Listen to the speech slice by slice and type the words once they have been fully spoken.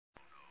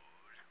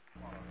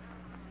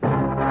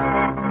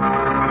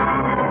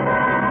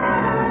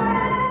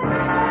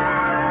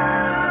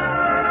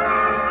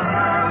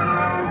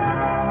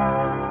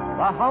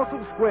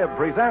Squibb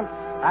presents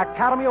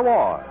Academy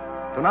Award.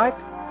 Tonight,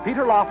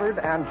 Peter Lawford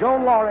and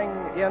Joan Loring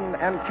in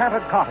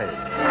Enchanted Cottage.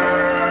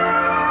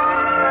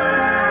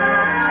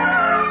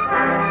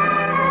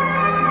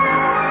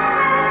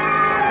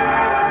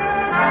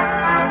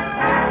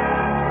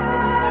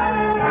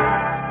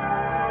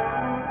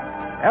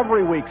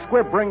 Every week,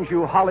 Squibb brings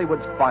you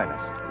Hollywood's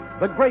finest.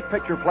 The great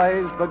picture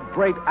plays, the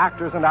great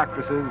actors and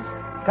actresses,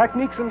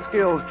 techniques and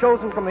skills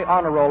chosen from the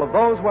honor roll of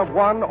those who have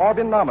won or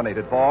been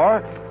nominated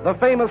for the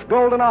famous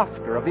Golden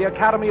Oscar of the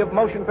Academy of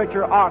Motion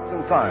Picture Arts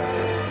and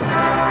Science.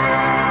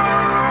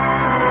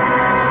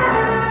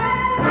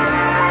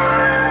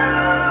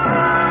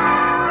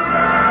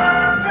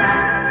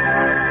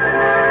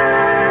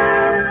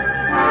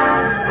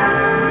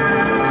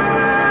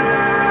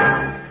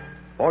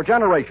 For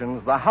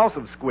generations, the House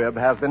of Squibb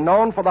has been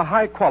known for the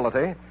high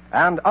quality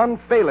and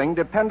unfailing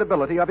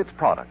dependability of its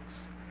products,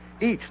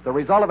 each the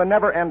result of a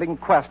never-ending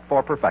quest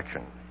for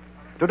perfection.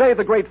 Today,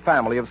 the great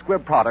family of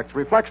Squibb products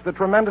reflects the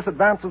tremendous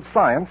advance of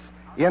science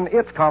in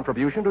its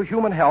contribution to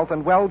human health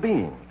and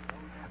well-being.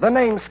 The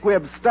name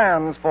Squibb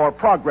stands for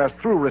progress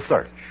through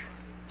research.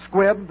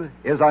 Squibb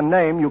is a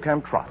name you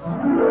can trust.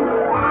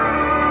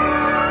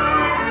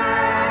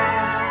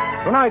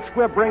 Tonight,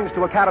 Squibb brings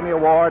to Academy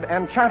Award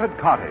Enchanted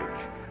Cottage,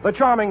 the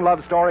charming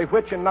love story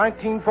which in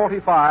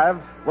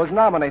 1945 was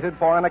nominated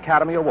for an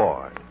Academy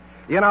Award.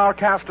 In our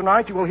cast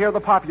tonight, you will hear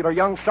the popular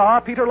young star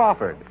Peter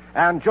Lawford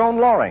and Joan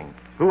Loring,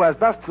 who as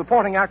Best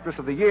Supporting Actress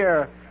of the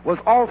Year was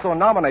also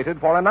nominated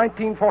for a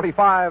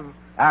 1945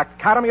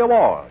 Academy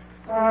Award.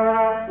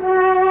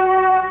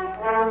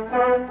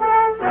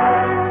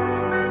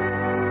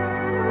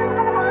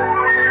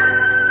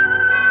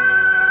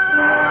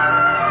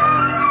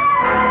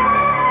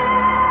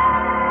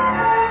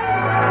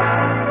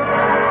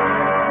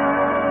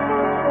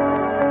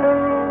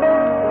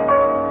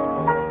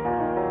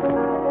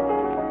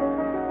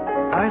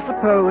 I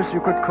suppose you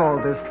could call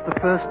this the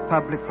first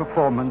public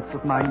performance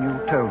of my new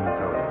tone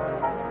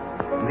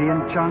poem, The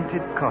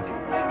Enchanted Cottage.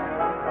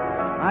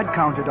 I'd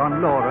counted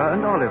on Laura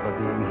and Oliver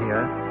being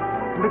here,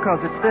 because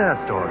it's their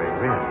story,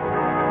 really.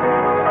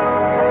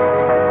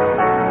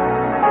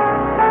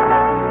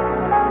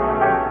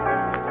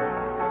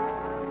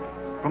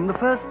 From the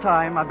first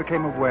time I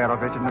became aware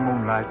of it in the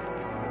moonlight,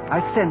 I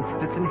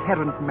sensed its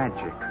inherent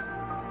magic.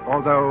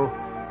 Although,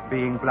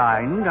 being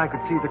blind, I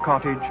could see the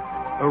cottage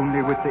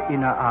only with the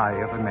inner eye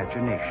of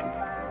imagination.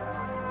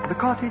 The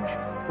cottage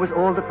was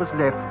all that was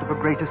left of a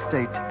great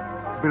estate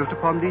built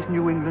upon these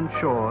New England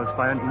shores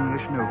by an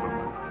English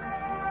nobleman.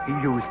 He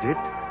used it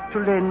to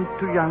lend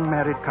to young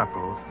married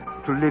couples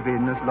to live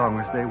in as long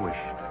as they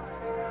wished.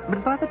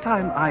 But by the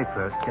time I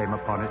first came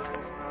upon it,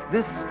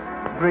 this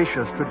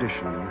gracious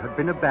tradition had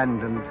been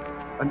abandoned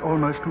and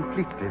almost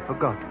completely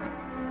forgotten.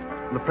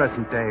 The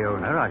present-day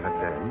owner, I had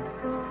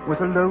learned,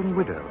 was a lone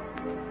widow,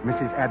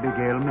 Mrs.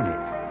 Abigail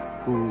Minnitt,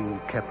 who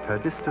kept her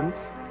distance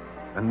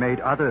and made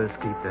others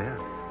keep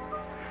theirs.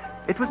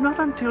 It was not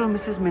until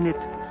Mrs.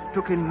 Minnitt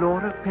took in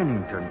Laura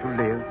Pennington to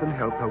live and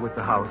help her with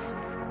the house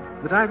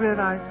that I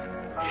realized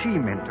she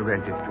meant to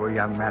rent it to a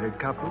young married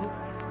couple,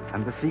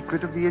 and the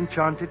secret of the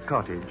Enchanted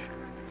Cottage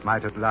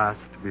might at last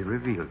be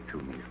revealed to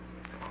me.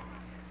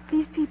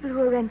 These people who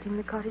are renting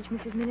the cottage,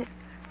 Mrs. Minnitt,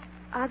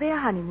 are they a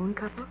honeymoon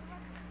couple?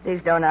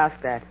 Please don't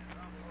ask that.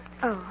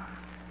 Oh,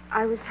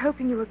 I was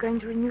hoping you were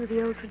going to renew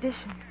the old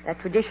tradition. That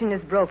tradition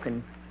is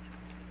broken.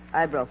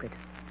 I broke it.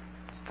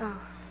 Oh.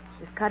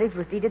 This cottage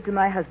was deeded to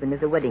my husband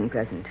as a wedding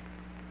present.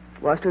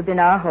 It was to have been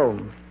our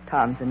home,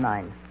 Tom's and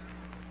mine.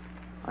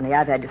 Only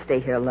I've had to stay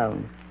here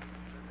alone.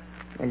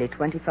 Nearly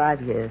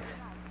 25 years.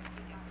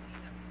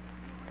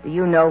 Do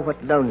you know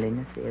what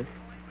loneliness is?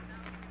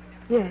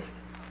 Yes.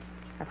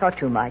 I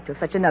thought you might. You're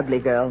such an ugly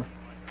girl.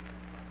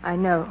 I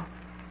know.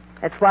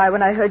 That's why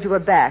when I heard you were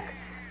back...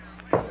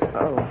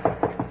 Oh.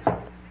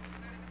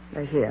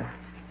 They're here.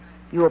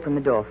 You open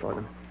the door for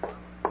them.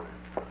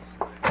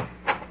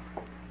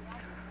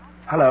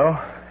 Hello.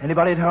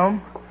 Anybody at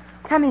home?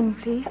 Come in,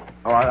 please.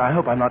 Oh, I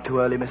hope I'm not too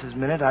early, Mrs.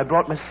 Minnitt. I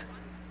brought Miss...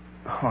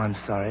 Oh, I'm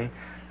sorry.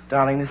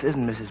 Darling, this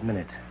isn't Mrs.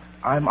 Minnitt.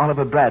 I'm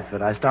Oliver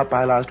Bradford. I stopped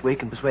by last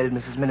week and persuaded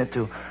Mrs. Minnitt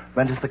to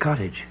rent us the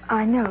cottage.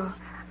 I know.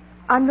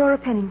 I'm Laura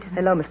Pennington.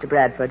 Hello, Mr.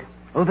 Bradford.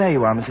 Oh, there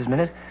you are, Mrs.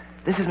 Minnitt.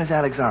 This is Miss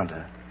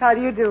Alexander. How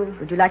do you do?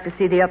 Would you like to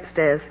see the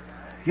upstairs?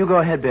 You go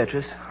ahead,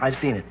 Beatrice. I've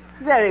seen it.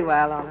 Very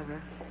well,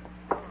 Oliver.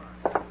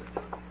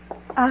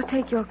 I'll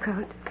take your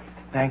coat.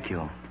 Thank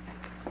you.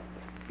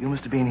 You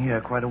must have been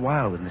here quite a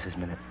while with Mrs.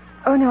 Minnitt.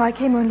 Oh, no, I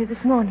came only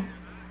this morning.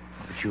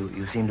 But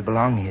you seem to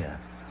belong here.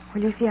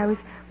 Well, you see, I was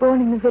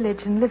born in the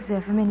village and lived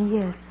there for many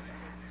years.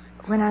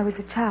 When I was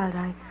a child,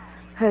 I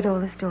heard all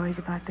the stories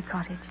about the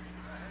cottage.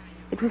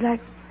 It was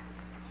like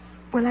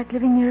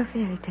living near a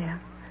fairy tale.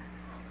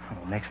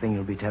 Oh, next thing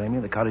you'll be telling me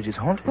the cottage is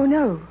haunted. Oh,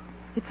 no.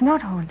 It's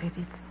not haunted.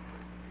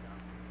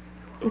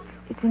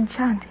 It's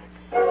enchanted.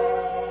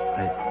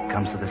 It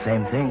comes to the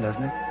same thing,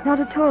 doesn't it? Not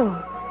at all.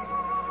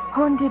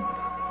 Haunted,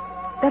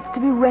 that's to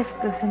be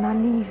restless and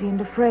uneasy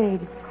and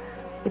afraid.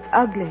 It's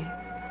ugly.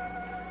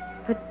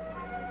 But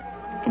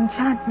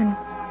enchantment,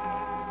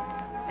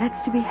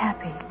 That's to be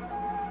happy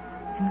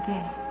and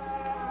gay.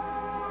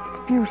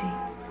 It's beauty.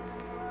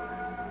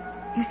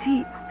 You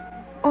see,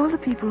 all the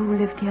people who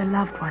lived here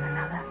loved one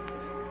another.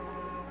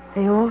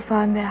 They all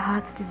found their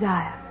heart's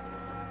desire.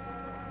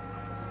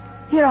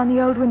 Here on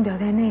the old window,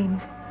 their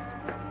names.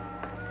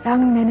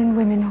 Young men and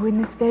women who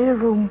in this very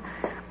room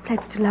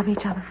pledged to love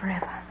each other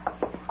forever.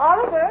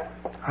 Oliver?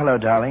 Hello,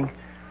 darling.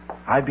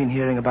 I've been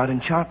hearing about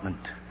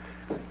Enchantment.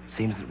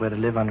 Seems that we're to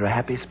live under a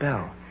happy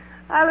spell.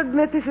 I'll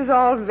admit this is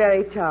all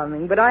very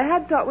charming, but I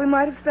had thought we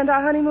might have spent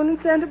our honeymoon in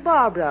Santa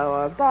Barbara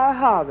or Bar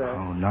Harbor.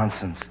 Oh,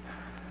 nonsense.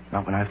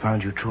 Not when I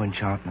found you true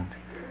enchantment.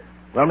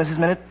 Well, Mrs.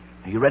 Minute,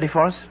 are you ready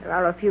for us? There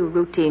are a few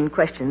routine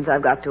questions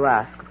I've got to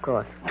ask, of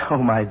course. Oh,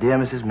 my dear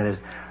Mrs. Minute,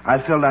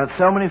 I've filled out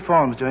so many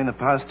forms during the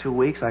past 2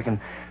 weeks, I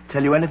can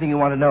tell you anything you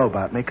want to know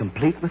about me,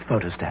 complete with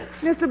photostats.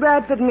 Mr.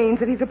 Bradford means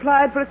that he's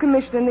applied for a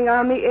commission in the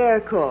Army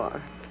Air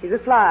Corps. He's a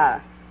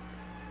flyer.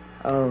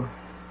 Oh.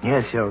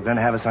 Yes, you're going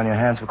to have us on your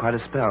hands for quite a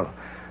spell.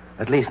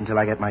 At least until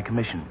I get my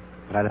commission.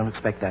 But I don't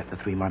expect that for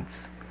 3 months.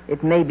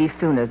 It may be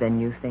sooner than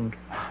you think.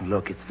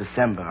 Look, it's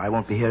December. I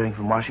won't be hearing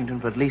from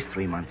Washington for at least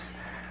 3 months.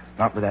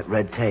 Not with that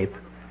red tape.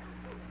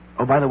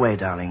 Oh, by the way,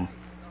 darling,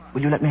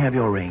 will you let me have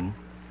your ring?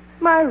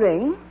 My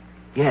ring?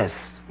 Yes.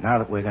 Now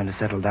that we're going to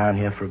settle down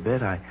here for a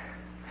bit, I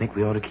think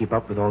we ought to keep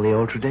up with all the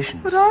old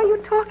traditions. What are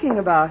you talking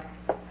about?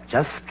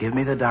 Just give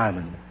me the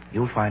diamond.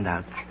 You'll find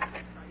out.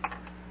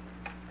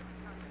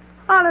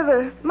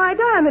 Oliver, my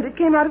diamond, it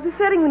came out of the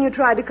setting when you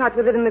tried to cut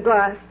with it in the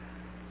glass.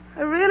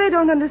 I really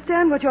don't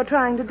understand what you're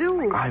trying to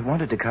do. I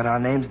wanted to cut our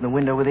names in the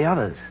window with the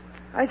others.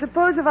 I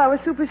suppose if I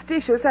were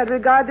superstitious, I'd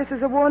regard this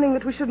as a warning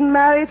that we shouldn't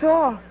marry at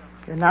all.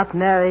 You're not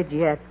married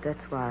yet, that's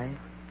why.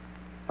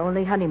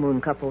 Only honeymoon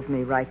couples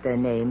may write their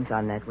names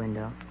on that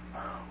window.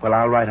 Well,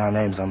 I'll write our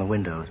names on the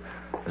windows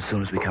as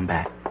soon as we come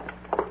back.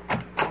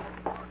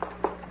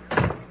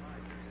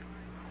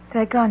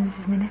 They're gone,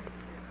 Mrs. Minute.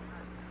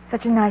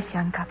 Such a nice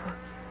young couple.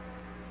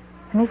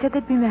 And they said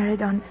they'd be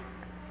married on...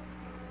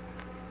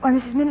 Why,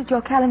 Mrs. Minute,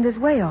 your calendar's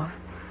way off.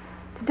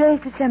 Today's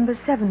December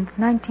 7th,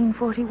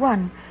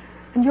 1941.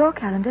 And your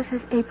calendar says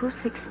April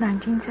 6th,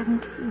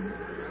 1917.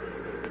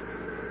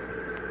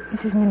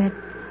 Mrs. Minute,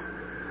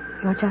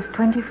 you're just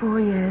 24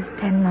 years,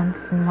 10 months,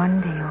 and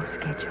 1 day off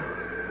schedule.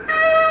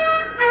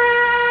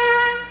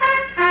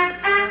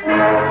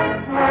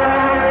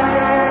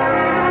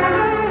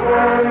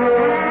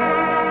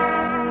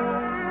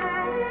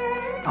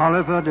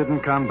 Oliver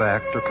didn't come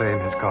back to claim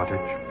his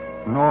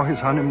cottage, nor his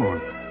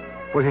honeymoon,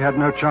 for he had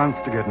no chance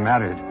to get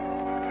married.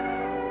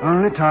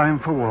 Only time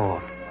for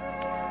war.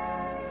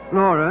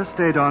 Laura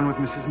stayed on with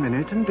Mrs.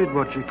 Minute and did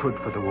what she could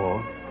for the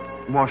war.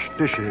 Washed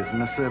dishes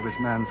in a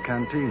serviceman's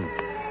canteen.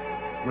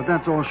 But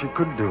that's all she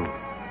could do,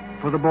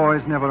 for the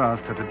boys never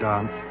asked her to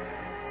dance.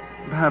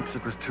 Perhaps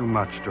it was too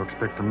much to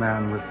expect a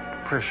man with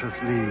precious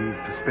leave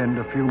to spend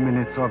a few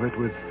minutes of it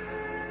with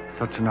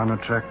such an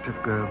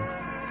unattractive girl.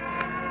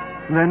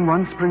 Then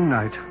one spring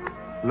night,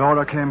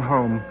 Laura came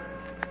home,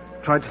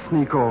 tried to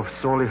sneak off,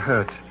 sorely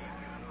hurt,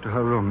 to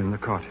her room in the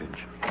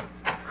cottage.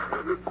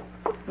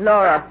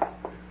 Laura.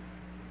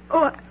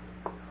 Oh,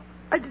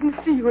 I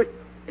didn't see you.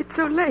 It's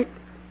so late.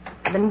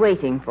 I've been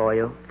waiting for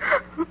you.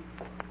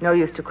 No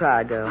use to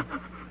cry, girl.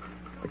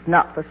 It's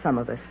not for some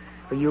of us,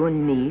 for you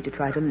and me to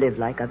try to live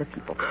like other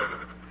people.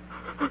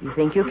 You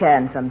think you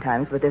can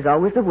sometimes, but there's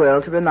always the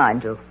world to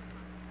remind you.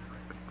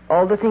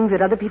 All the things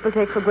that other people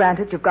take for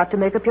granted, you've got to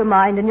make up your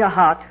mind and your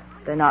heart.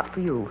 They're not for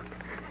you.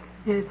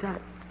 Yes,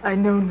 I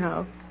know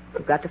now.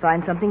 You've got to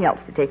find something else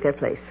to take their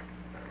place.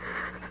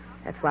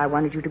 That's why I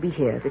wanted you to be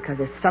here, because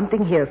there's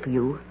something here for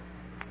you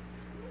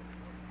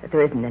that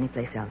there isn't any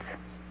place else.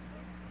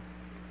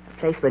 A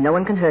place where no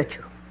one can hurt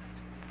you.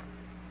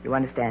 You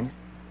understand?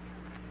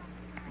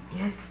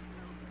 Yes.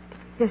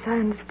 Yes, I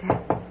understand.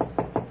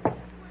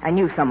 I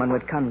knew someone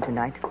would come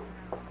tonight.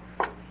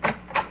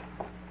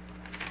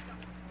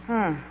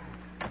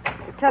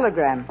 A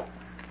telegram.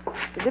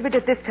 Delivered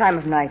at this time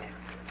of night.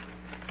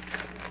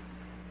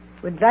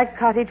 Would like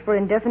cottage for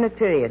indefinite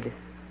period.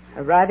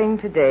 Arriving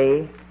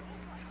today,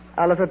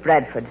 Oliver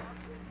Bradford.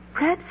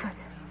 Bradford?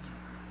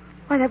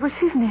 Why, that was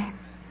his name.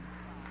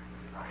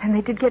 And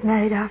they did get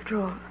married after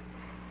all.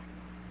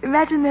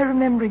 Imagine they're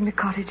remembering the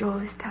cottage all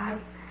this time.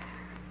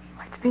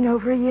 It's been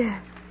over a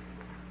year.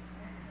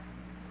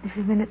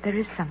 Mrs. Minute, there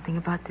is something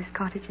about this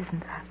cottage, isn't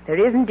there?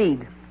 There is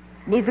indeed.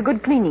 Needs a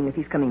good cleaning if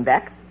he's coming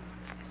back.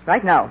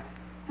 Right now.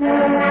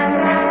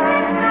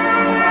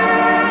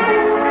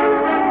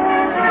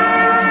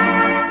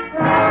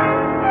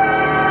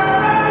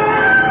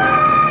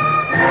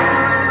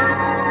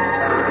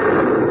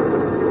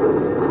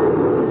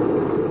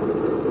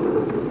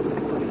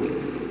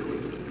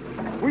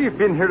 We've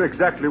been here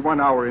exactly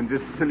 1 hour in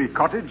this silly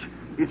cottage.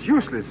 It's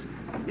useless.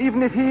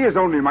 Even if he is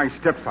only my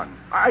stepson.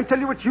 I tell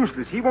you it's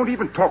useless. He won't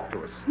even talk to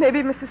us.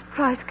 Maybe Mrs.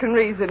 Price can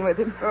reason with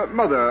him.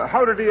 Mother,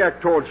 how did he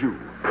act towards you?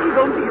 He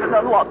won't even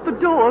unlock the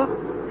door.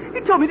 He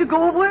told me to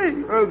go away.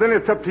 Then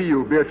it's up to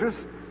you, Beatrice.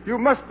 You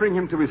must bring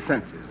him to his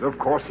senses. Of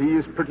course, he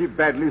is pretty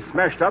badly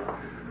smashed up,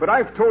 But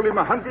I've told him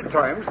 100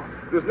 times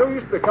there's no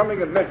use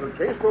becoming a mental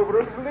case over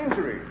a little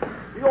injury.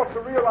 He ought to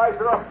realize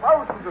there are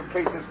thousands of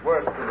cases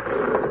worse than this.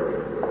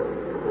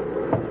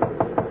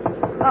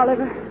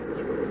 Oliver.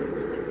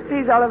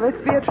 Please, Oliver,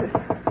 it's Beatrice.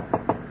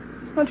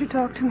 Won't you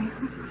talk to me?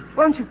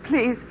 Won't you,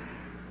 please?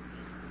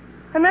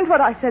 I meant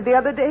what I said the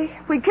other day.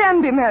 We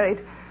can be married.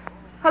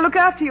 I'll look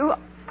after you.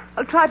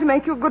 I'll try to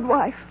make you a good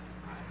wife.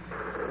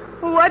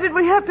 Well, why did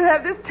we have to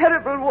have this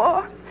terrible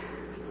war?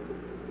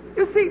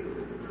 You see,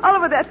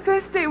 Oliver, that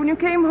first day when you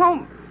came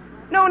home,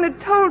 no one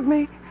had told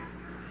me.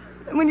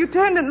 And when you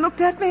turned and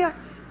looked at me, I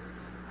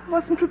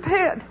wasn't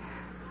prepared.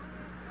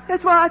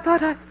 That's why I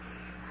thought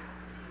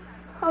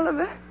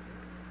Oliver,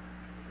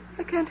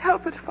 I can't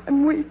help it if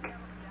I'm weak.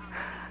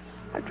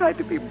 I tried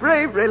to be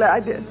brave, really, I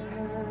did.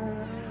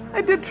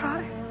 I did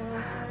try.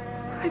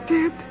 I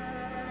did.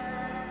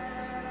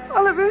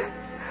 Oliver.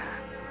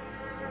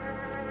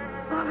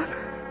 Oliver.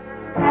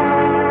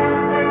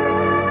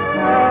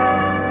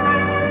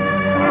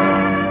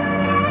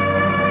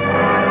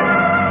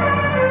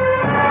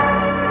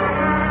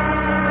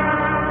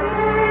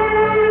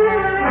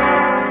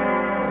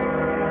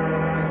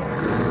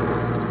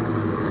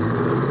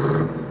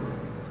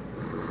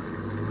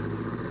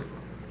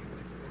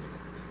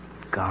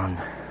 Gone.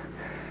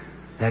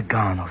 They're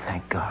gone, oh,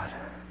 thank God.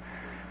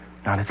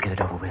 Now, let's get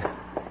it over with.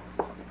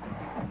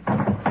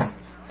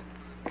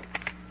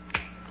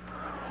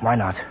 Why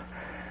not?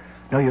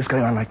 No use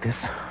going on like this.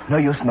 No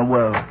use in the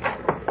world.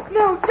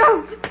 No,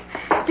 don't.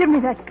 Give me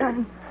that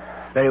gun.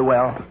 Very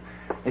well,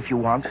 if you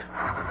want.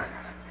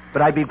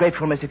 But I'd be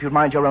grateful, miss, if you'd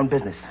mind your own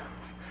business.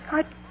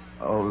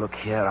 Oh, look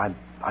here.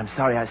 I'm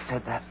sorry I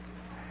said that.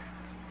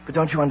 But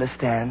don't you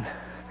understand?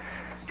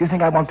 Do you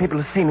think I want people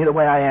to see me the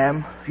way I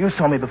am? You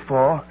saw me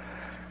before.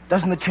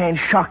 Doesn't the change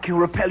shock you,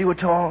 repel you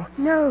at all?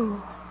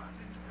 No.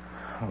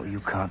 Oh, you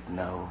can't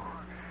know.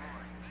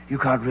 You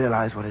can't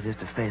realize what it is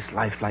to face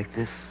life like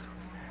this.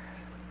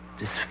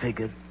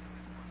 Disfigured.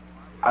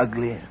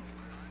 Ugly.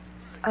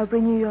 I'll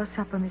bring you your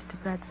supper,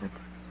 Mr. Bradford.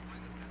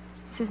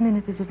 Mrs.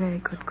 Minute is a very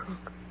good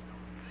cook.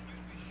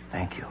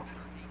 Thank you.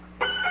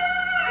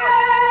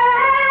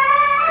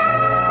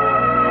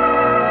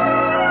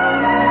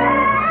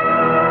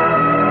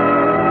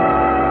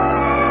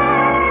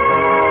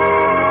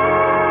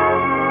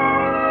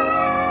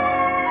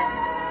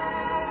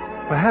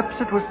 Perhaps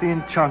it was the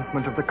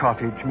enchantment of the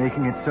cottage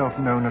making itself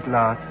known at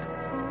last.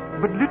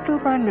 But little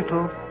by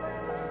little,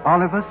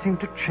 Oliver seemed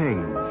to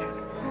change.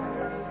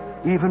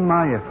 Even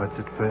my efforts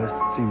at first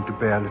seemed to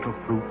bear little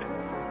fruit.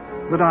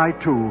 That I,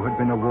 too, had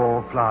been a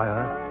war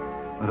flyer.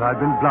 That I'd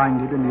been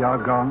blinded in the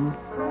Argonne.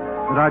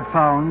 That I'd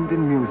found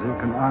in music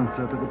an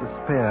answer to the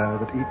despair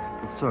that eats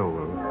the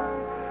soul.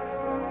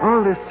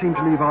 All this seemed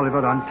to leave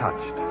Oliver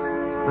untouched.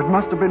 It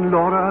must have been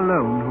Laura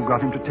alone who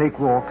got him to take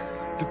walks,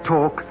 to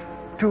talk,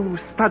 to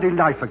study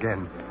life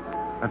again.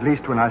 At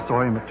least when I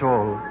saw him at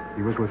all,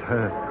 he was with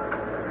her.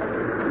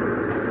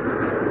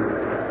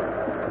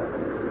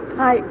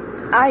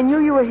 I knew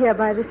you were here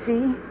by the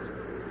sea.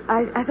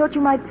 I thought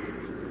you might...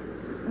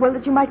 Well,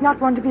 that you might not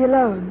want to be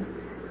alone.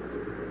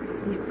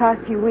 These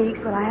past few weeks,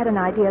 well, I had an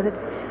idea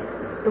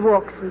that the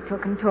walks we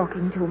took and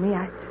talking to me,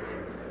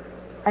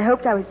 I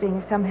hoped I was being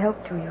of some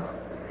help to you.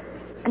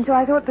 And so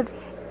I thought that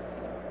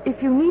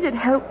if you needed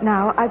help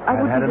now, I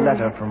would had be a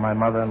letter from my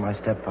mother and my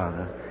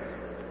stepfather.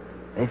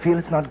 They feel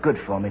it's not good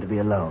for me to be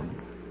alone,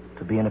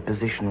 to be in a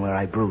position where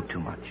I brood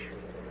too much.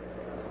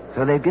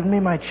 So they've given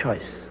me my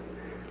choice.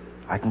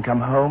 I can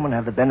come home and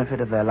have the benefit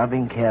of their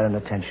loving care and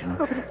attention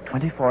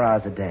 24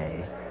 hours a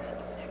day,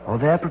 or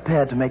they're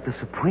prepared to make the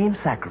supreme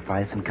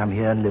sacrifice and come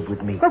here and live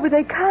with me. Oh, but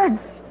they can't.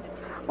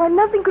 Why,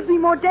 nothing could be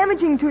more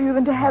damaging to you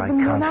than to have them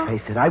here now. I can't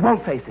face it. I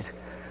won't face it.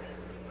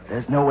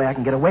 There's no way I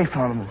can get away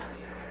from them.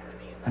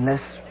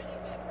 Unless...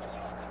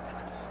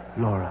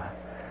 Laura,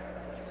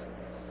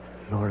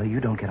 you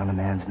don't get on a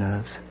man's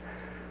nerves.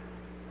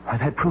 I've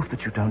had proof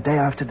that you don't, day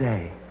after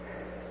day.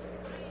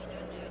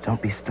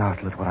 Don't be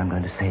startled at what I'm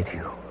going to say to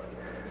you.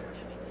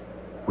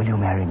 Will you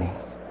marry me?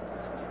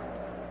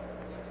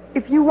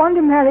 If you want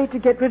to marry to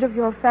get rid of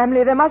your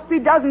family, there must be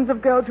dozens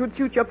of girls who'd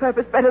suit your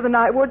purpose better than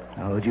I would.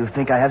 Oh, do you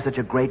think I have such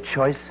a great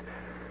choice?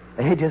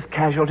 A hideous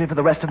casualty for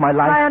the rest of my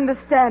life? I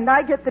understand.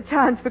 I get the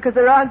chance because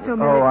there aren't so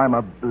many. Oh, I'm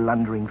a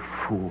blundering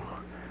fool.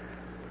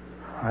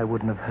 I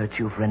wouldn't have hurt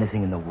you for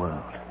anything in the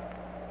world.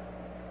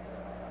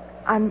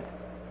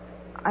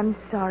 I'm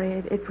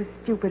sorry. It was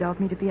stupid of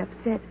me to be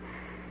upset.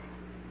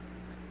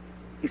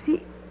 You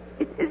see,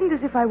 it isn't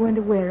as if I weren't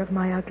aware of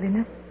my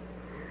ugliness.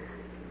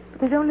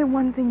 But there's only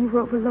one thing you've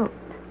overlooked.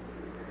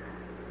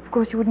 Of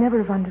course, you would never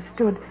have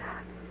understood.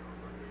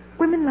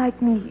 Women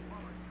like me,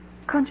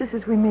 conscious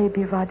as we may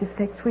be of our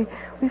defects, we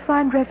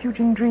find refuge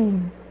in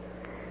dreams.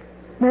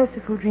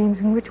 Merciful dreams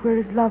in which we're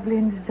as lovely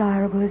and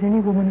desirable as any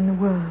woman in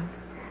the world.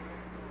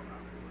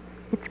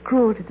 It's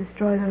cruel to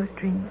destroy those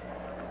dreams.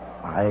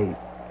 I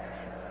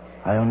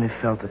only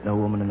felt that no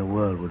woman in the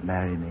world would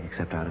marry me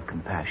except out of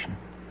compassion.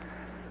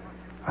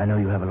 I know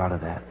you have a lot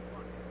of that.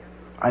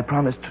 I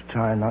promised to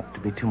try not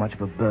to be too much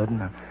of a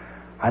burden.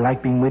 I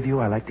like being with you.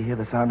 I like to hear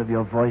the sound of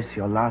your voice,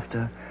 your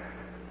laughter.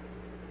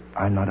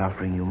 I'm not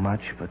offering you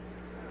much, but,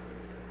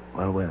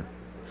 well, we're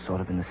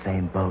sort of in the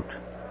same boat.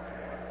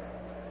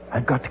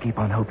 I've got to keep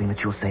on hoping that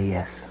you'll say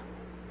yes.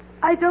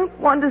 I don't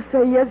want to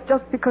say yes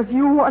just because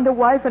you want a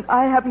wife and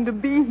I happen to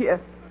be here.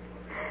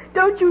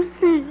 Don't you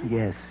see?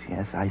 Yes,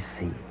 I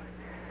see.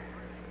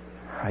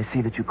 I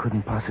see that you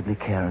couldn't possibly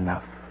care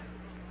enough.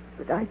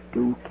 But I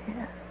do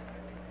care.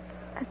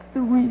 That's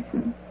the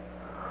reason.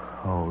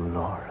 Oh,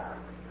 Laura.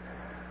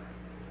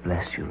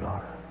 Bless you,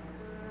 Laura.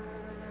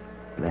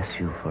 Bless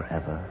you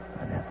forever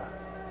and ever.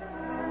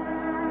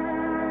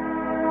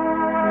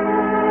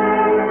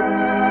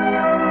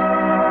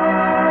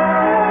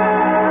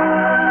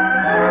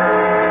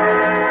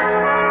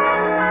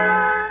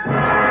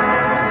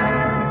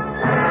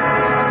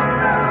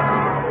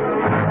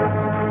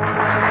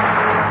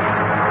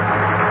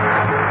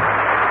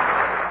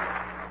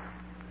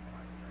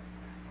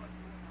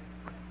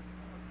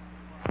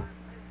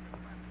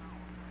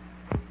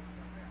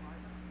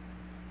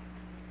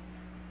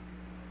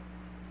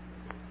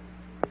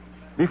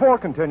 Before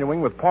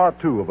continuing with Part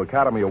 2 of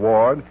Academy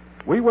Award,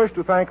 we wish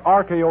to thank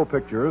RKO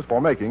Pictures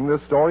for making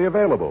this story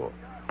available.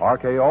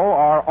 RKO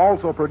are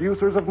also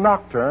producers of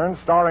Nocturne,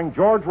 starring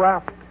George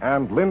Raft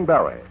and Lynn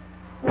Berry.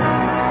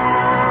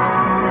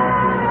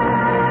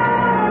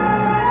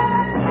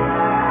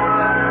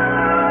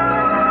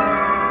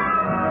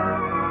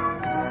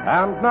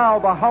 And now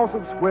the House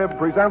of Squibb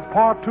presents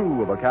Part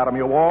 2 of Academy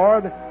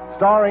Award,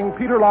 starring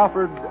Peter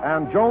Lawford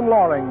and Joan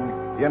Loring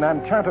in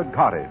Enchanted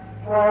Cottage.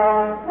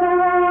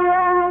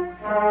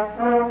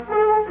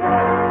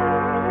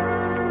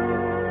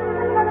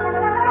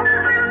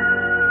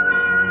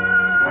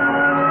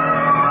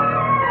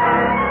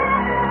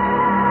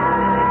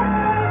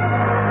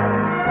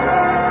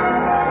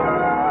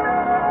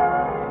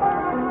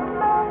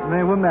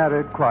 They were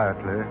married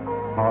quietly,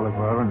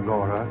 Oliver and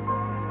Laura,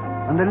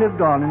 and they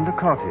lived on in the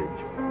cottage.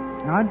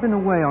 Now, I'd been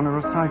away on a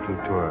recital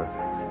tour,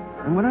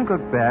 and when I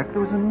got back,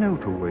 there was a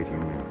note awaiting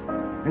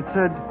me. It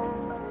said,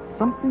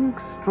 "Something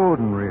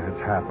extraordinary has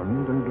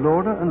happened, and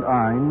Laura and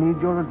I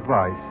need your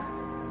advice.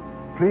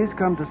 Please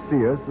come to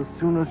see us as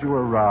soon as you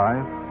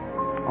arrive.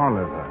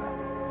 Oliver."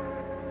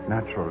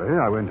 Naturally,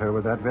 I went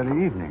over that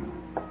very evening.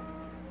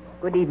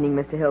 Good evening,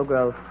 Mr.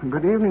 Hillgrove.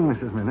 Good evening,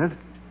 Mrs. Minute.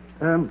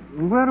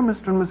 Where are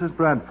Mr. and Mrs.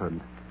 Bradford?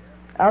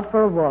 Out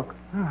for a walk.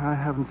 Oh, I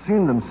haven't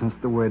seen them since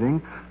the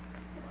wedding.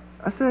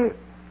 I say,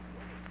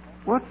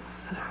 what's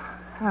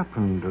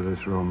happened to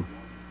this room?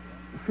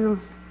 It feels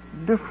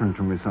different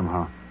to me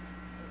somehow.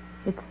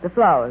 It's the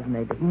flowers,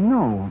 maybe.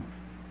 No.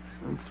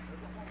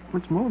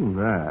 It's more than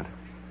that.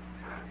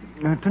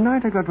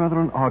 Tonight I got rather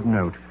an odd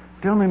note.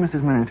 Tell me,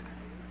 Mrs. Minute,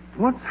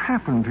 what's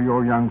happened to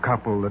your young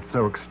couple that's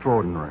so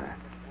extraordinary?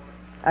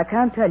 I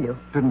can't tell you.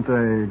 Didn't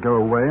they go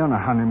away on a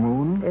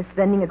honeymoon? They're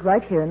spending it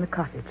right here in the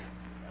cottage.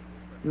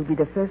 You'll be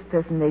the first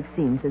person they've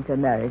seen since their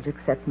marriage,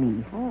 except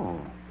me. Oh.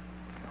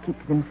 They keep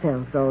to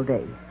themselves all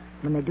day.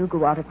 When they do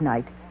go out at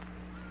night,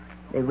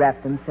 they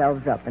wrap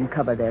themselves up and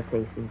cover their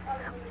faces.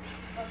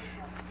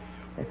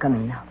 They're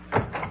coming now.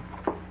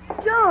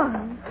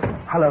 John!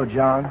 Hello,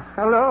 John.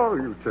 Hello,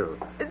 you two.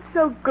 It's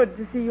so good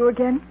to see you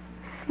again.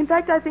 In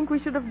fact, I think we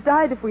should have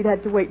died if we'd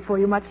had to wait for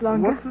you much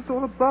longer. What's this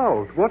all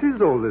about? What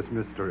is all this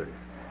mystery?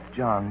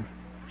 John,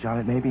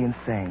 it may be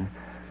insane,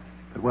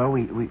 but, well,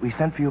 we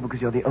sent for you because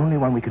you're the only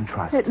one we can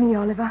trust. Let me,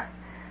 Oliver.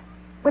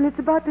 Well, it's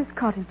about this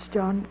cottage,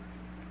 John.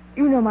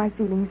 You know my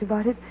feelings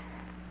about it.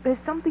 There's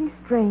something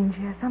strange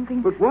here,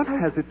 something... But what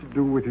has it to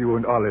do with you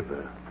and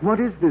Oliver?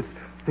 What is this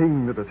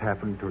thing that has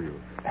happened to you?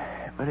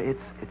 But it's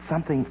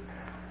something,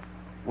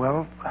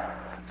 well,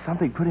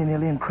 something pretty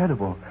nearly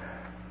incredible.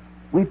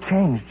 We've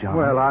changed, John.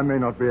 Well, I may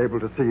not be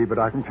able to see, but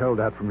I can tell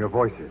that from your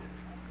voices.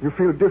 You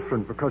feel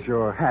different because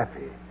you're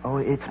happy. Oh,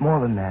 it's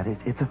more than that.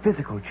 It's a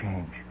physical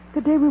change.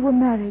 The day we were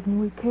married and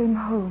we came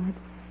home,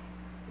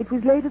 it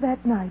was later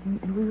that night,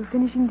 and we were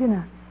finishing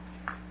dinner.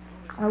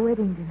 Our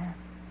wedding dinner.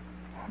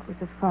 It was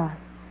a farce.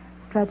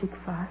 Tragic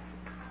farce.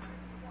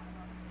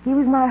 He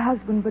was my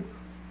husband, but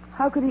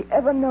how could he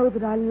ever know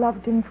that I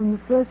loved him from the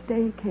first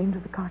day he came to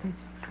the cottage?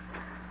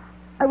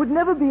 I would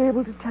never be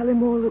able to tell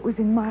him all that was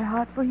in my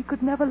heart, for he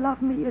could never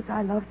love me as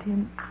I loved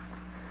him.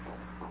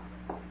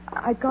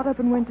 I got up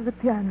and went to the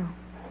piano.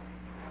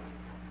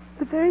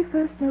 The very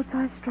first notes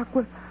I struck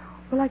were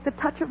like the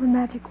touch of a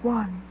magic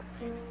wand.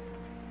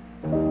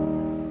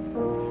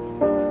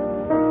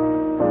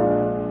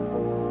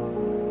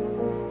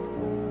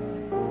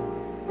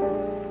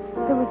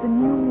 There was a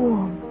new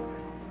warmth,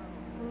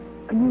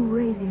 a new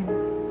radiance.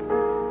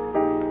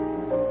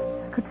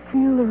 I could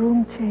feel the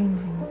room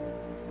changing.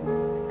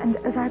 And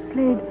as I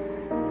played,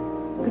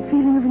 the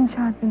feeling of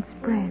enchantment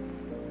spread,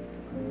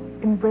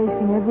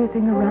 embracing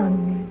everything around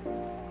me.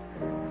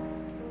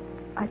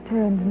 I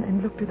turned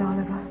and looked at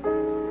Oliver.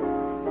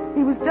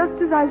 He was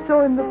just as I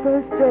saw him the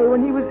first day,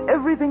 when he was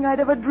everything I'd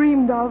ever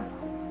dreamed of.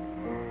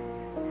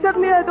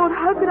 Suddenly I thought,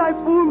 how could I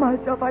fool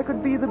myself I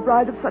could be the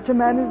bride of such a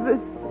man as this?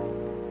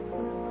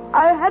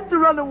 I had to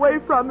run away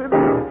from him.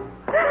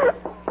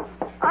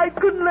 I I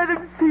couldn't let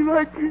him see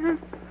my tears.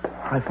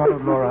 I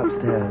followed Laura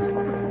upstairs.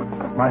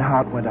 My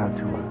heart went out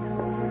to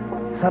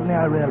her. Suddenly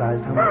I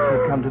realized how much she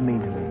had come to mean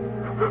to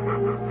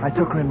me. I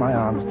took her in my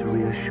arms to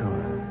reassure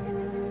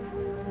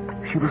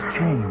her. She was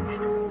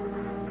changed.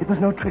 It was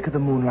no trick of the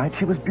moonlight.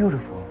 She was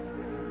beautiful.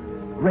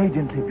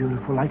 Radiantly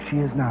beautiful, like she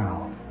is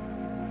now.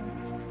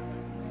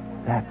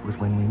 That was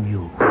when we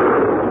knew.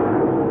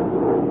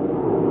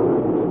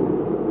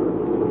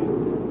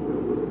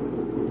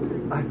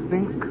 I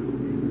think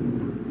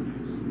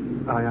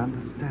I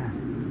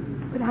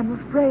understand. But I'm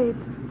afraid.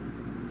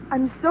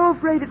 I'm so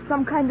afraid it's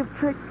some kind of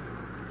trick.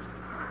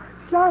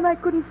 John, I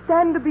couldn't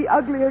stand to be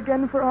ugly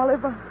again for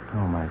Oliver.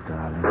 Oh, my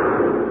darling.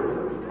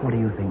 What do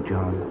you think,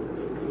 John?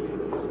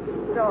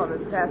 Storm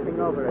is passing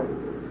over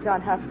us.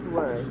 Don't have to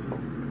worry.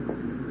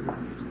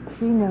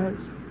 She knows.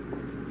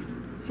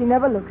 She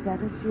never looks at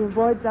us. She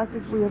avoids us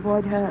as we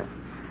avoid her.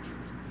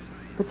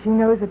 But she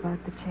knows about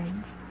the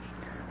change.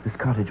 This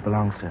cottage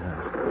belongs to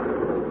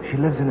her. She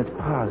lives in its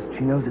past.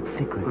 She knows its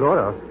secret.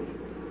 Laura,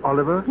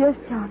 Oliver, Yes,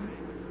 John.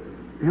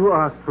 you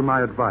asked for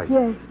my advice.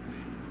 Yes.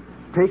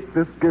 Take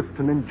this gift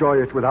and enjoy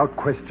it without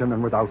question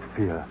and without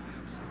fear.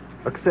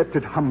 Accept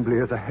it humbly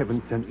as a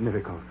heaven-sent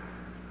miracle.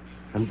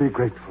 And be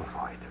grateful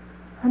for it.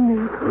 A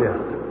miracle.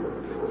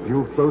 Yes.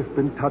 You've both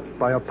been touched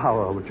by a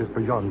power which is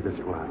beyond this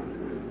world.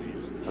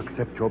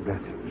 Accept your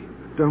blessing.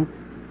 Don't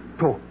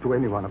talk to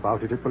anyone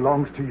about it. It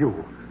belongs to you.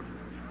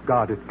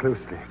 Guard it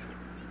closely.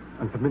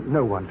 And permit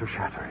no one to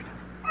shatter it.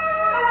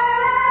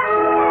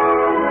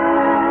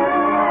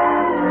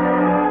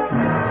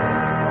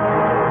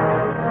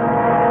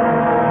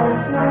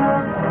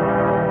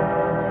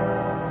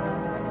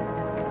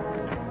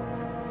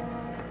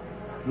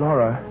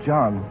 Laura,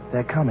 John,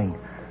 they're coming.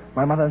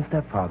 My mother and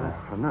stepfather.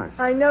 Oh, nice.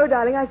 I know,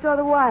 darling. I saw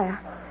the wire.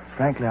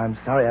 Frankly, I'm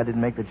sorry I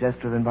didn't make the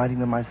gesture of inviting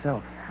them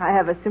myself. I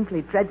have a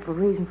simply dreadful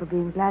reason for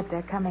being glad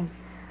they're coming.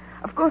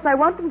 Of course, I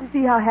want them to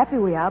see how happy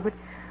we are, but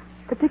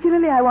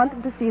particularly I want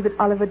them to see that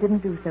Oliver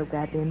didn't do so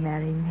badly in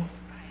marrying me.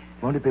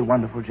 Won't it be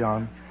wonderful,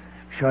 John?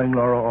 Showing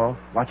Laura off,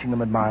 watching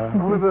them admire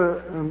her.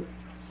 Oliver,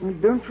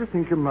 don't you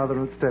think your mother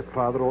and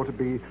stepfather ought to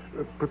be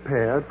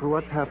prepared for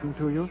what's happened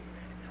to you?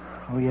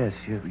 Oh, yes,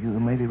 you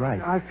may be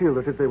right. I feel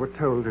that if they were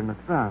told in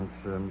advance,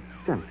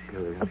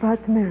 gently...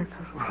 About the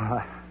miracle.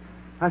 Well,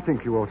 I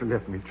think you ought to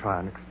let me try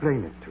and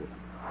explain it to them.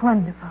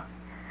 Wonderful.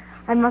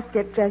 I must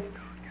get dressed.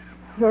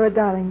 You're a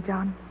darling,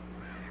 John.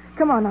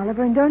 Come on,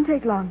 Oliver, and don't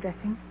take long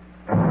dressing.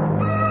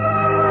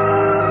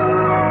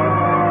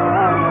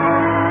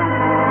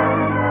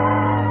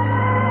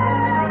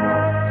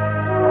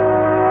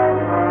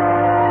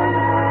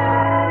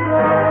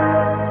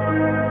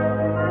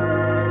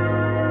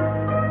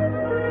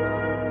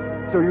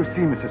 So you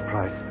see, Mrs.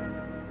 Price,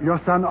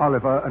 your son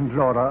Oliver and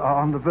Laura are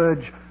on the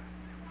verge,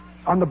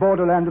 on the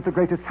borderland of the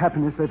greatest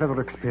happiness they've ever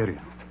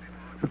experienced.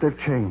 But they've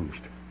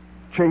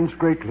changed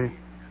greatly.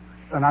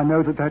 And I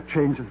know that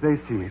change as they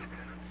see it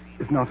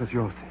is not as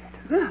you'll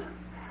see it.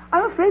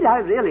 I'm afraid I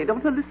really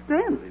don't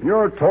understand.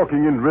 You're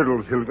talking in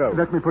riddles, Hilda.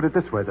 Let me put it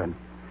this way, then.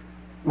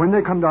 When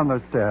they come down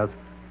those stairs,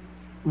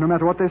 no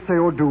matter what they say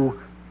or do,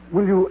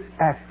 will you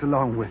act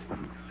along with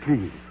them,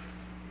 please?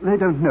 They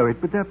don't know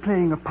it, but they're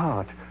playing a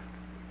part.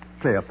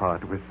 Play a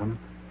part with them.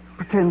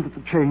 Pretend that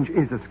the change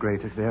is as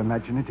great as they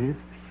imagine it is.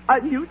 I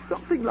knew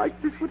something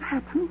like this would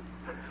happen.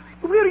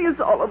 Where is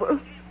Oliver?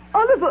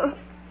 Oliver!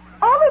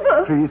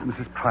 Oliver! Please,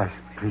 Mrs. Price,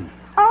 please.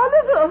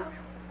 Oliver!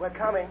 We're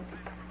coming.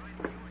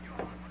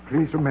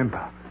 Please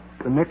remember,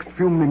 the next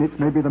few minutes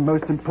may be the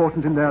most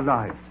important in their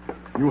lives.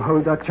 You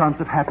hold that chance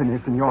of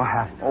happiness in your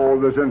hand. Oh,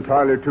 there's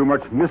entirely too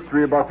much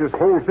mystery about this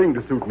whole thing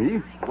to suit me.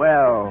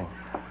 Well,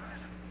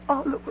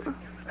 Oliver,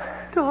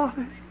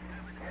 darling.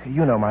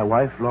 you know my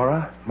wife,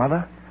 Laura,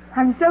 Mother.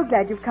 I'm so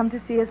glad you've come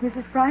to see us,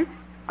 Mrs. Price.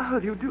 How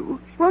do you do?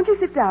 Won't you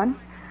sit down?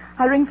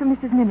 I'll ring for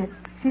Mrs. Minute.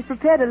 She's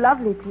prepared a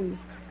lovely tea.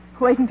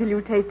 Wait until you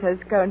taste her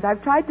scones.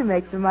 I've tried to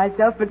make them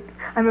myself, but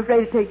I'm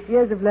afraid it takes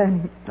years of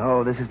learning.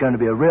 Oh, this is going to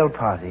be a real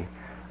party.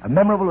 A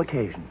memorable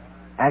occasion.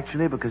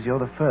 Actually, because you're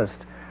the first.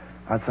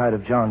 Outside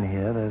of John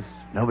here, there's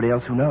nobody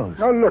else who knows.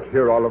 Now, look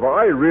here, Oliver.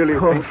 I really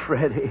Oh, think...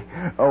 Freddie.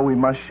 Oh, we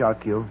must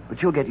shock you.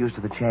 But you'll get used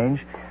to the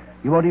change.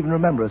 You won't even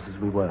remember us as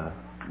we were.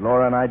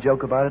 Laura and I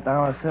joke about it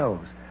now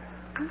ourselves.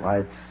 Why,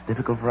 it's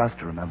difficult for us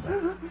to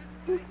remember.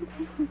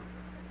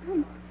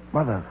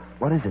 Mother,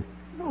 what is it?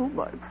 Oh,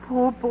 my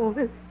poor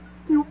boy.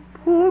 You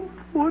poor,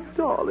 poor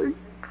darling.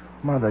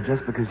 Mother,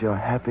 just because you're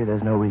happy,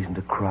 there's no reason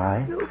to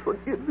cry. Oh,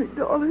 forgive me,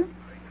 darling.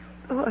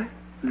 I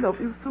love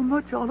you so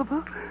much,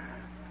 Oliver.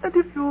 And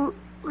if you're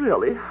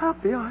really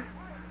happy,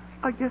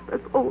 I guess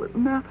that's all that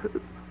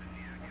matters.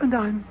 And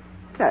I'm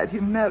glad he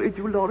married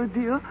you, Laura,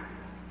 dear,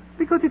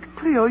 because it's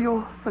clear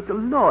you're such a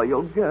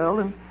loyal girl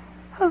and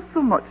have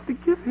so much to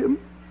give him.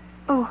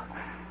 Oh,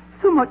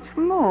 so much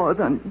more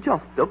than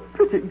just a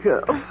pretty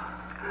girl.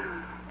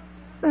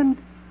 And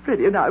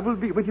Freddie and I will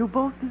be with you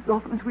both as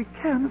often as we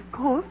can, of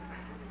course.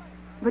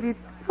 But it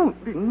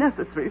won't be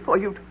necessary for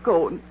you to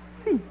go and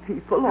see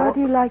people How or...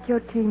 do you like your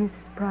tea, Mrs.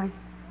 Price?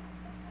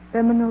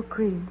 Lemon or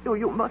cream? Oh,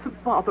 you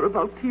mustn't bother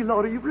about tea,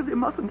 Laura. You really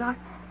mustn't.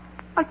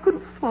 I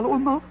couldn't swallow a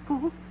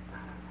mouthful.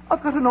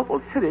 I've got an awful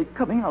headache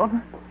coming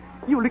on.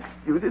 You'll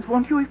excuse us,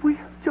 won't you, if we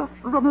just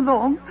run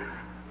along?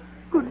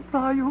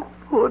 Goodbye, you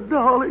poor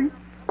darling.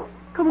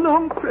 Come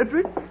along,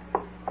 Frederick.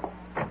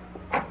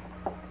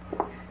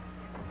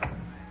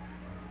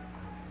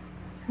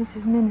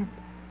 Mrs. Minute,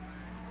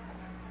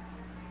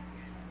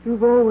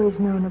 you've always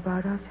known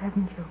about us,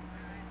 haven't you?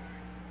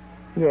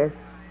 Yes.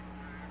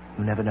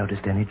 You never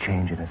noticed any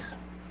change in us.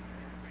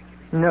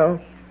 No.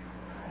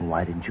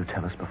 Why didn't you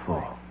tell us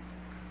before?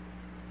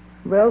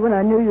 Well, when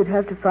I knew you'd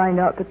have to find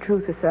out the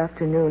truth this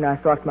afternoon, I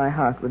thought my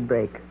heart would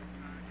break.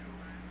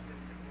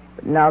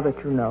 But now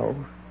that you know,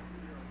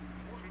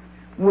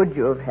 would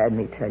you have had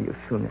me tell you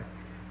sooner?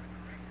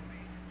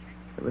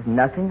 There was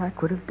nothing I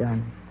could have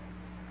done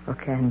or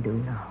can do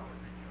now.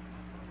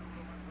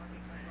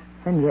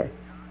 And yet,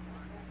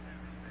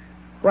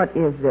 what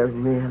is there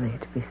really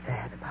to be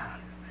sad about?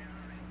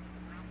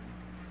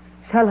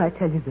 Shall I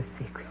tell you the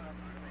secret?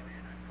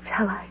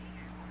 Shall I?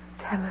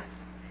 Tell us.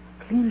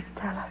 Please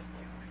tell us.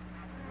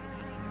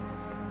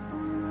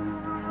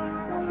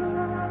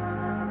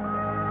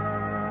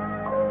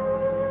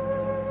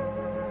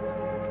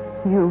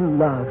 You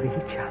love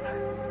each other.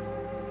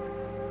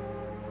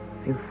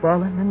 You've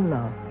fallen in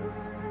love.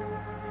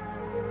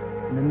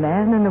 And a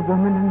man and a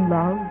woman in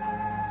love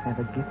have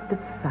a gift of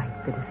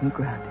sight that isn't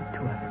granted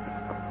to other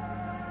people.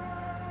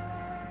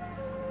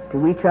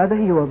 To each other,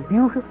 you are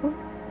beautiful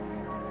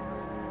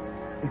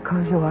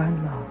because you are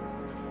in love.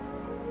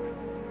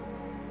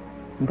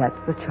 And that's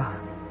the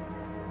charm.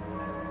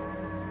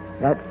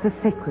 That's the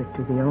secret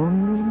to the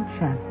only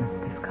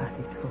enchantment this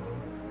cottage holds.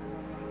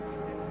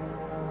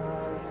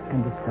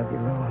 And it's of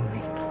your own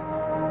making.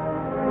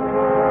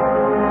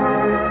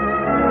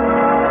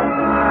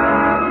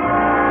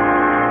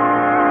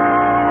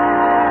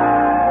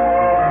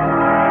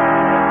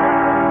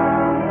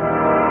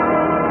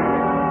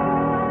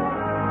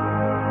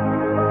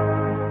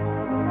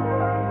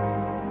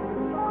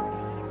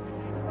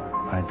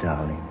 My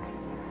darling,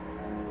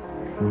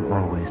 you'll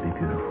always be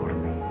beautiful to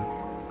me.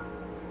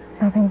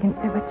 Nothing can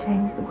ever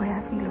change the way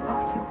I feel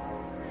about you.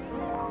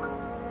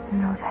 You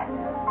know that?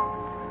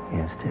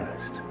 Yes,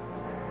 dearest.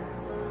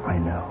 I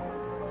know.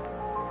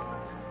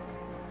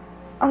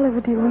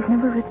 Oliver, dear, we've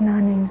never written our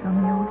names on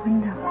the old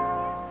window.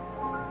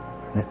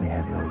 Let me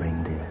have your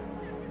ring, dear.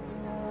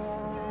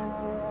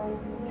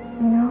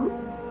 You know,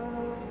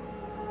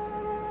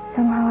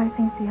 somehow I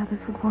think the others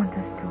would want us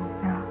to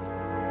now.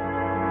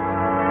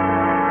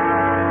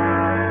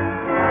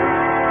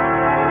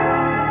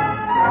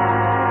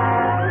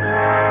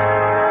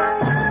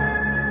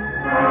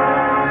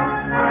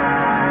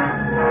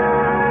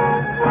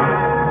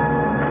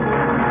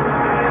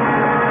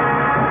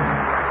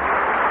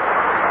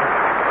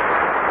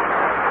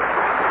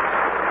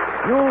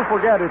 You'll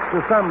forget it's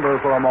December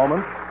for a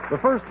moment the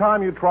first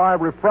time you try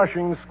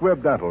refreshing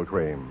Squibb Dental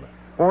Cream.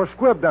 For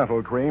Squibb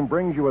Dental Cream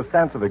brings you a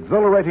sense of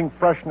exhilarating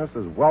freshness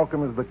as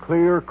welcome as the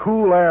clear,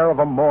 cool air of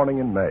a morning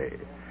in May.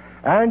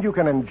 And you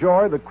can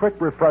enjoy the quick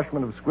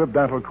refreshment of Squibb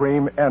Dental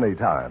Cream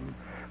anytime.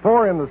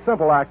 For in the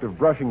simple act of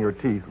brushing your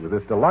teeth with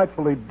this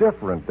delightfully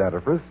different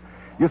dentifrice,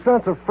 you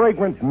sense a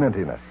fragrant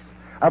mintiness,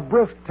 a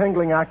brisk,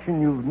 tingling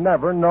action you've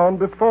never known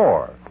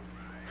before.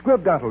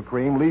 Squibb Dental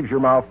Cream leaves your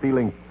mouth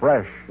feeling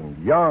fresh and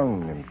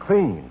young and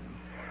clean.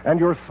 And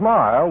your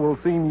smile will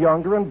seem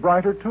younger and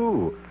brighter,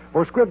 too.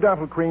 For Squibb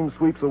Dental Cream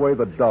sweeps away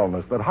the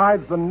dullness that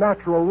hides the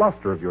natural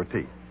luster of your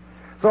teeth.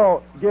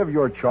 So give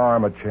your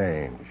charm a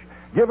change.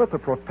 Give it the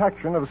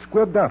protection of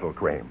Squibb Dental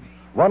Cream,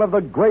 one of the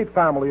great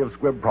family of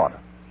Squibb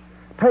products.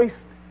 Taste,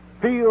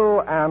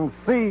 feel, and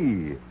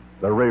see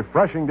the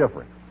refreshing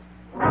difference.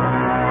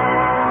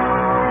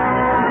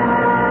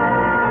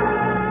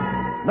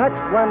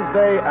 Next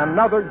Wednesday,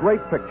 another great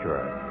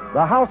picture.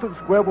 The House of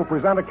Squibb will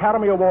present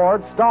Academy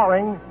Awards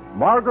starring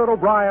Margaret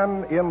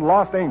O'Brien in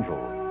Lost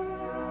Angels.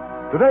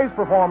 Today's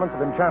performance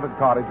of Enchanted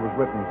Cottage was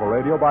written for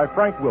radio by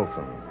Frank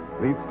Wilson.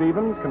 Leith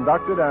Stevens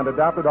conducted and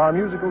adapted our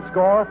musical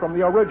score from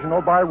the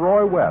original by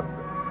Roy Webb.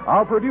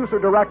 Our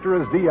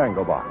producer-director is Dee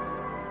Engelbach.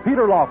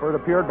 Peter Lawford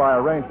appeared by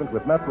arrangement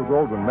with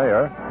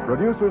Metro-Goldwyn-Mayer,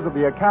 producers of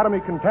the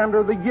Academy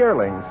contender The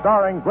Yearling,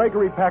 starring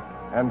Gregory Peck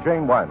and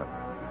Jane Wyman.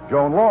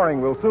 Joan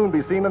Loring will soon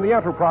be seen in the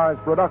Enterprise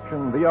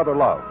production The Other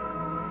Love.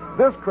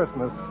 This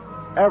Christmas,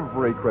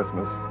 every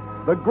Christmas,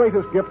 the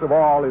greatest gift of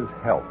all is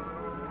health.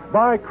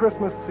 Buy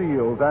Christmas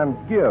seals and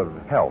give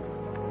health.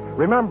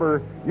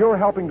 Remember, you're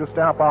helping to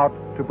stamp out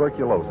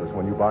tuberculosis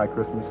when you buy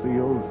Christmas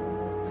seals.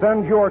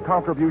 Send your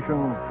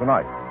contribution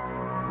tonight.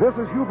 This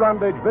is Hugh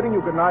Brundage bidding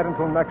you good night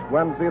until next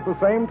Wednesday at the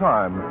same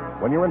time,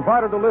 when you're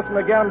invited to listen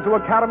again to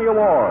Academy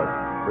Awards,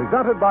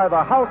 presented by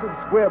the House of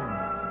Squibb,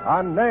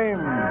 a name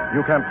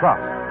you can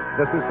trust.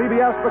 This is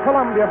CBS, the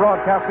Columbia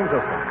Broadcasting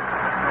System.